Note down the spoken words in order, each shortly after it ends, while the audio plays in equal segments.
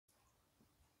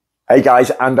Hey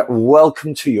guys, and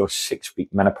welcome to your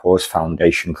 6-week Menopause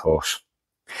Foundation course.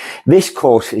 This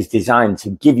course is designed to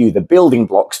give you the building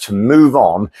blocks to move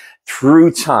on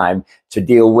through time to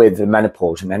deal with the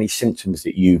menopause and any symptoms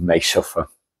that you may suffer.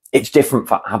 It's different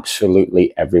for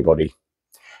absolutely everybody.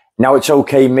 Now it's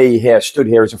okay, me here, stood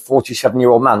here as a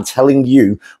 47-year-old man telling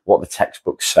you what the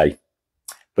textbooks say.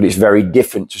 But it's very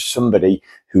different to somebody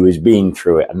who has been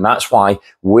through it. And that's why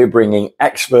we're bringing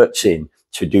experts in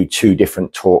to do 2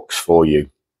 different talks for you.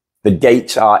 The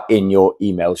dates are in your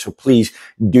email, so please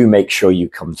do make sure you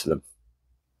come to them.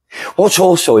 What's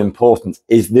also important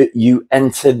is that you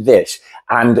enter this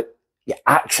and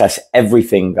access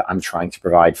everything that I'm trying to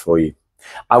provide for you.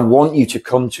 I want you to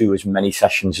come to as many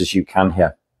sessions as you can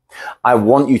here. I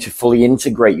want you to fully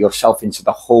integrate yourself into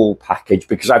the whole package,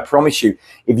 because I promise you,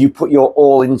 if you put your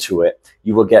all into it,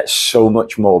 you will get so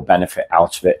much more benefit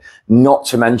out of it, not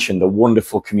to mention the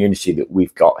wonderful community that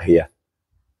we've got here.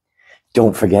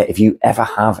 Don't forget, if you ever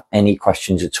have any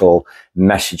questions at all,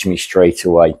 message me straight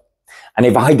away. And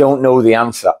if I don't know the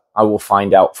answer, I will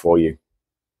find out for you.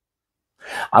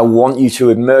 I want you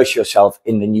to immerse yourself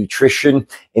in the nutrition,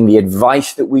 in the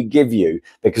advice that we give you,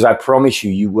 because I promise you,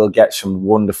 you will get some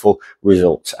wonderful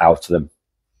results out of them.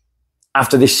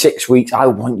 After this 6 weeks, I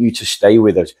want you to stay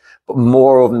with us. But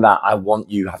more than that, I want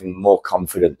you having more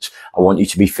confidence. I want you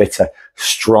to be fitter,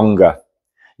 stronger,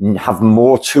 and have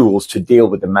more tools to deal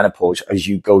with the menopause as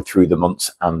you go through the months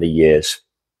and the years.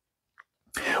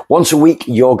 Once a week,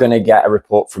 you're going to get a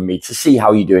report from me to see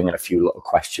how you're doing and a few little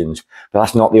questions. But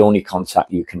that's not the only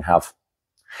contact you can have.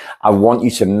 I want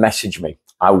you to message me.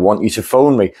 I want you to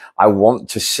phone me. I want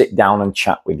to sit down and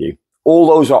chat with you. All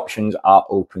those options are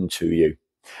open to you.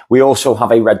 We also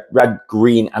have a red,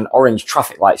 green and orange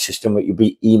traffic light system that you'll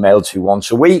be emailed to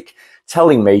once a week,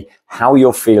 telling me how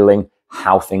you're feeling,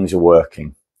 how things are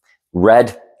working.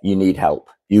 Red, you need help.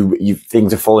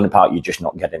 Things are falling apart. You're just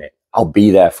not getting it. I'll be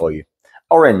there for you.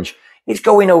 Orange, it's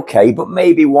going okay, but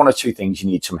maybe 1 or 2 things you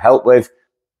need some help with.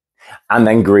 And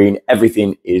then green,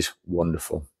 everything is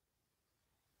wonderful.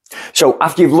 So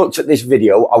after you've looked at this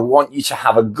video, I want you to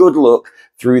have a good look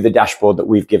through the dashboard that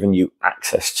we've given you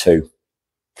access to.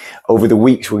 Over the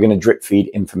weeks, we're going to drip feed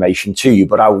information to you,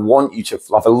 but I want you to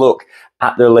have a look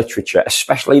at the literature,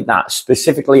 especially that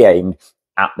specifically aimed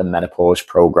at the menopause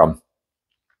program.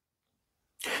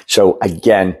 So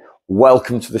again,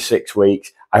 welcome to the 6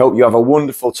 weeks. I hope you have a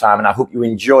wonderful time, and I hope you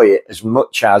enjoy it as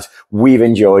much as we've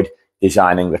enjoyed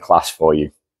designing the class for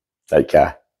you. Take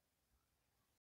care.